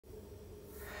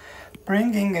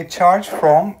Bringing a charge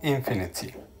from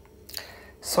infinity.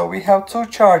 So we have two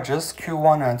charges,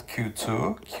 Q1 and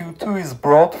Q2. Q2 is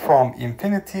brought from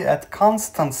infinity at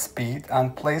constant speed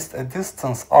and placed a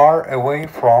distance r away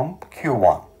from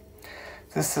Q1.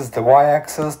 This is the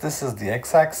y-axis, this is the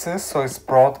x-axis, so it's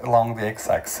brought along the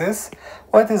x-axis.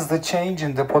 What is the change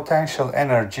in the potential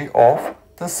energy of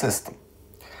the system?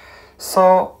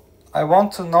 So I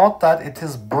want to note that it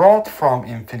is brought from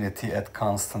infinity at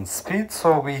constant speed,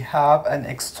 so we have an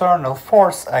external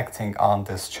force acting on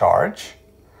this charge.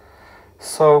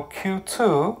 So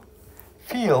Q2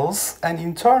 feels an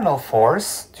internal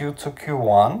force due to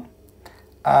Q1,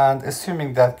 and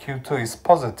assuming that Q2 is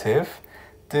positive,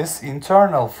 this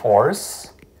internal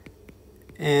force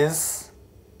is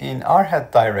in r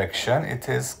hat direction. It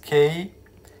is K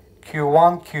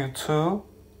Q1 Q2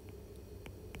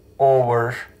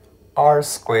 over r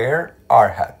square r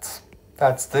hat.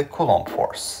 That's the Coulomb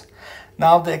force.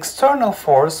 Now the external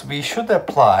force we should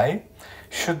apply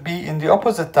should be in the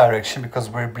opposite direction because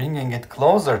we're bringing it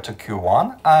closer to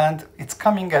Q1 and it's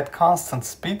coming at constant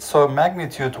speed, so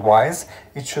magnitude-wise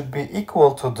it should be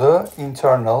equal to the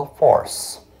internal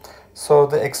force. So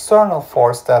the external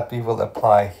force that we will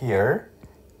apply here,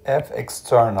 F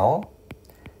external,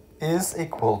 is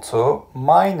equal to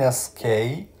minus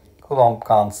K Coulomb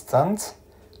constant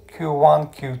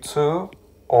Q1 Q2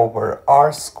 over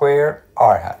r square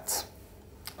r hat.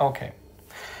 Okay.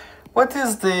 What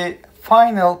is the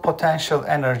final potential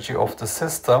energy of the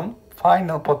system?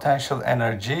 Final potential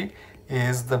energy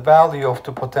is the value of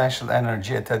the potential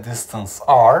energy at a distance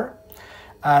r,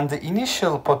 and the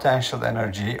initial potential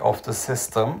energy of the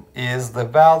system is the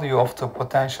value of the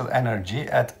potential energy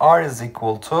at r is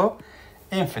equal to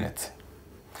infinity.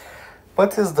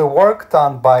 What is the work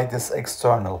done by this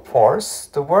external force?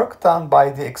 The work done by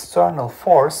the external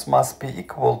force must be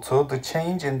equal to the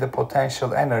change in the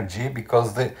potential energy,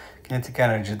 because the kinetic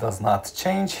energy does not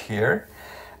change here,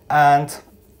 and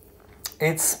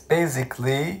it's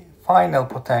basically final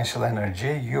potential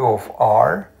energy U of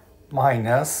r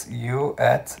minus U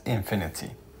at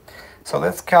infinity. So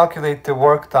let's calculate the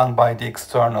work done by the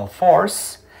external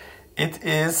force. It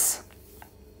is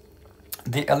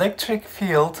the electric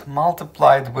field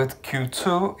multiplied with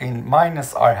Q2 in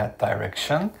minus r hat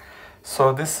direction.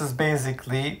 So this is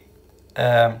basically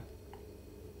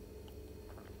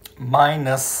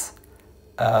minus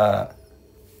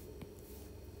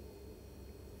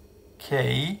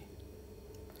K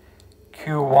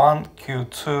Q1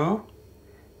 Q2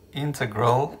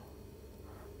 integral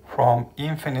from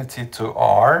infinity to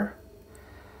r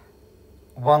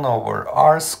 1 over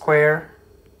r square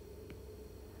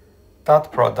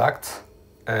dot product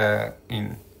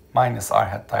in minus r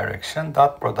hat direction,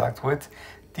 dot product with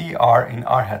dr in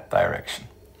r hat direction.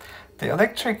 The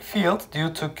electric field due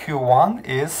to Q1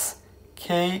 is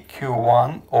K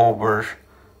Q1 over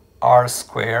r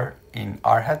square in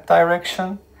r hat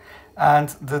direction, and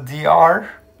the dr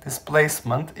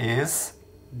displacement is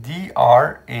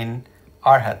dr in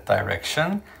r hat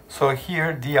direction. So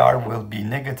here dr will be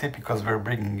negative because we're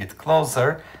bringing it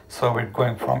closer, so we're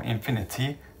going from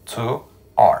infinity to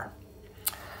r.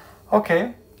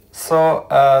 Okay, so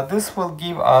this will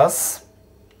give us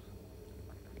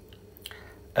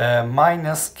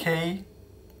minus K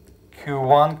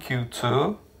Q1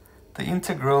 Q2. The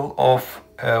integral of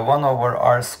 1 over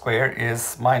r square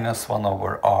is minus 1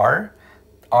 over r.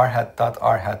 R hat dot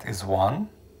r hat is 1,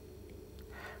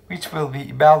 which will be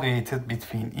evaluated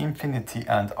between infinity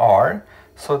and r.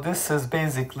 So this is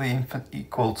basically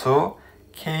equal to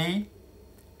K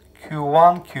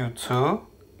Q1 Q2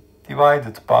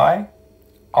 divided by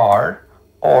r,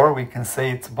 or we can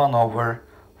say it's 1 over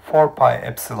 4 pi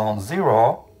epsilon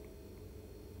 0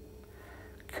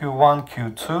 Q1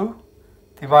 Q2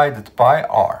 divided by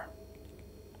r.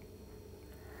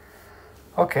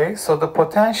 Okay, so the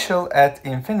potential at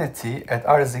infinity, at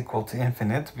r is equal to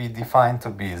infinite, we define to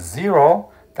be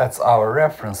 0. That's our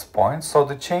reference point. So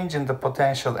the change in the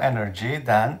potential energy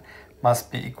then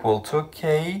must be equal to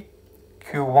K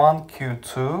Q1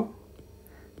 Q2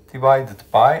 divided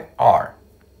by r.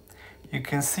 You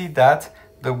can see that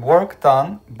the work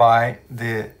done by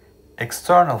the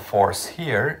external force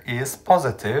here is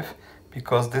positive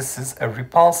because this is a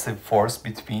repulsive force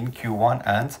between Q1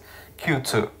 and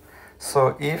Q2.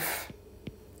 So if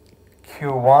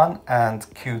Q1 and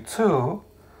Q2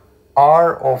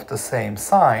 are of the same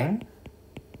sign,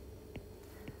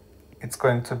 it's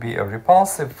going to be a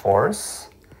repulsive force.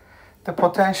 The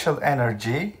potential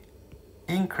energy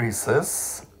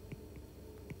increases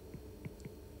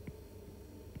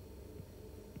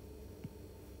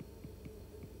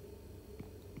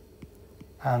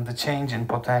And the change in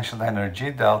potential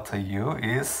energy, delta U,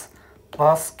 is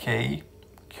plus K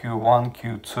Q1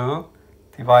 Q2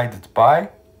 divided by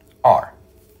R.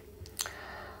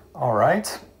 All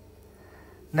right.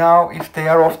 Now, if they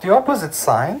are of the opposite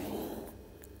sign,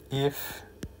 if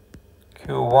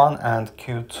Q1 and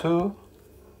Q2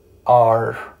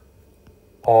 are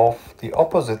of the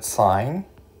opposite sign,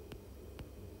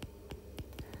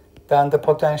 then the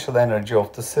potential energy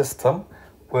of the system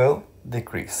will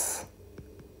decrease.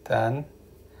 Then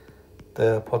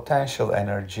the potential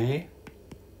energy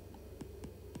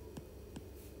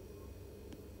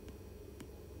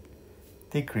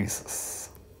decreases.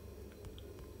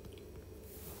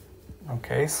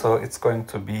 Okay, so it's going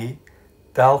to be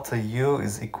delta U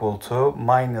is equal to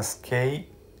minus K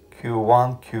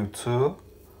Q1 Q2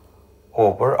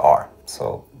 over R.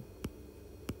 So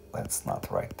let's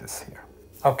not write this here.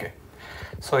 Okay,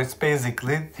 so it's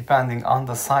basically depending on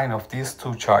the sign of these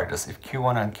two charges. If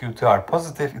Q1 and Q2 are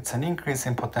positive, it's an increase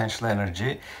in potential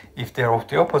energy. If they're of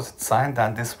the opposite sign,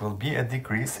 then this will be a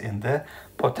decrease in the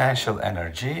potential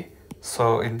energy.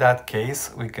 So in that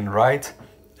case, we can write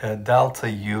delta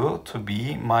U to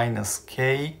be minus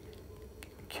K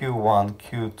Q1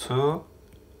 Q2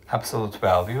 absolute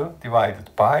value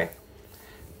divided by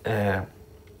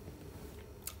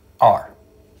R.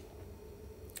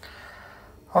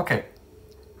 Okay,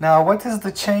 now what is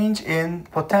the change in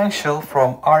potential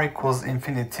from R equals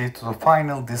infinity to the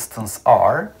final distance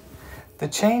R? The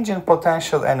change in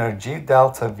potential energy,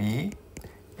 delta V,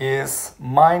 is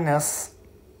minus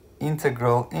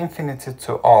integral infinity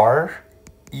to R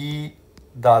E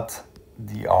dot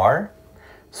dr.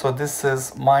 So this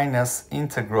is minus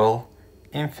integral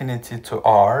infinity to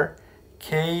R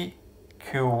K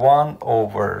Q1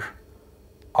 over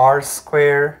R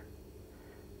square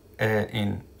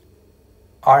in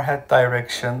R hat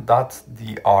direction dot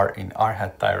dr in R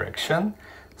hat direction.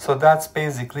 So that's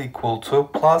basically equal to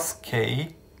plus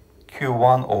K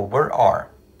Q1 over R.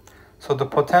 So the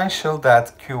potential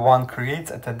that Q1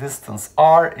 creates at a distance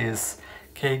R is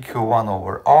K Q1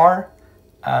 over R,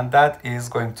 and that is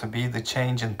going to be the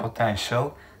change in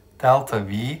potential. Delta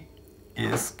V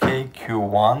is K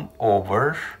Q1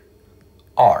 over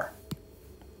R.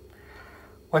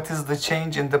 What is the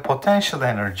change in the potential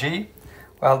energy?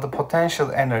 Well, the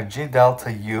potential energy,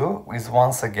 delta U, is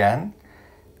once again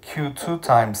Q2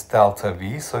 times delta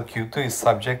V. So Q2 is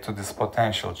subject to this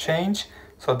potential change.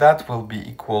 So that will be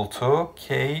equal to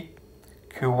K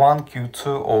Q1 Q2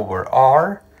 over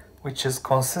R, which is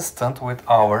consistent with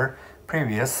our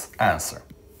previous answer.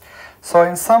 So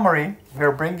in summary, we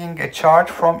are bringing a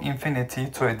charge from infinity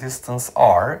to a distance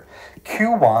R.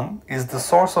 Q1 is the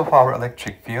source of our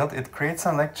electric field. It creates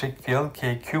an electric field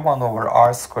K Q1 over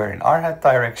R square in R hat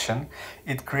direction.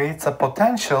 It creates a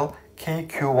potential K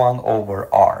Q1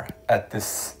 over R at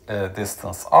this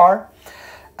distance R.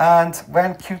 And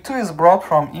when Q2 is brought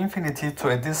from infinity to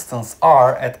a distance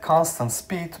R at constant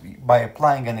speed by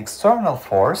applying an external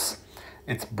force,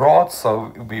 it's brought,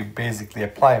 so we basically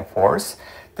apply a force.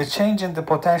 The change in the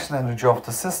potential energy of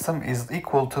the system is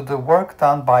equal to the work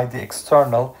done by the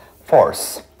external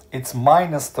force. It's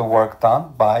minus the work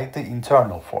done by the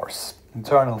internal force.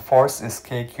 Internal force is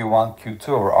K Q1 Q2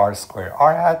 over R square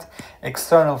R hat.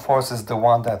 External force is the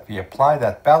one that we apply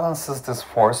that balances this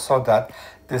force so that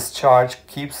this charge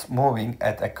keeps moving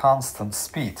at a constant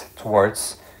speed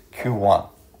towards Q1.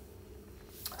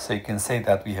 So you can say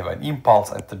that we have an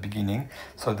impulse at the beginning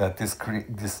so that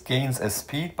this gains a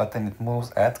speed, but then it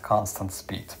moves at constant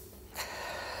speed.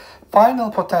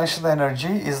 Final potential energy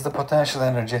is the potential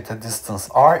energy at a distance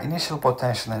R. Initial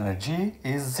potential energy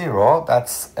is 0.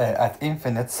 That's at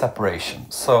infinite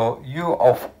separation. So U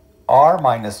of R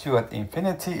minus U at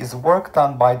infinity is work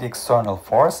done by the external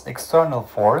force. External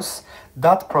force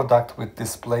dot product with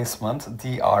displacement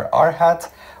dr R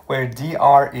hat, where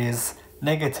dr is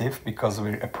negative because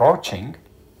we're approaching.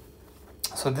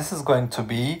 So this is going to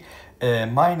be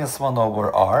minus 1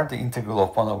 over R, the integral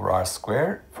of 1 over R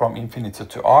square from infinity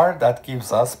to R. That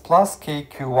gives us plus K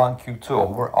Q1 Q2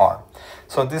 over R.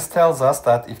 So this tells us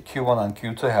that if Q1 and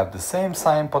Q2 have the same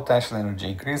sign, potential energy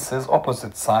increases,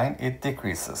 opposite sign, it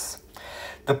decreases.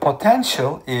 The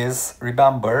potential is,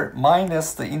 remember,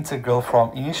 minus the integral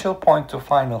from initial point to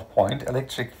final point,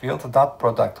 electric field dot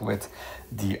product with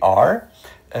dr,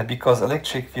 because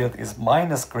electric field is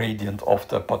minus gradient of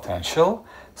the potential.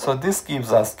 So this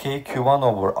gives us K Q1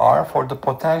 over R for the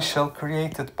potential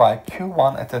created by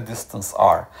Q1 at a distance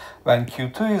R. When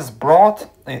Q2 is brought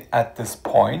at this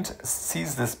point,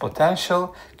 sees this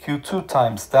potential, Q2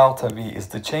 times delta V is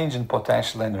the change in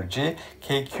potential energy,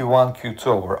 K Q1 Q2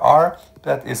 over R.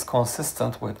 That is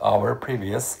consistent with our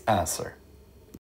previous answer.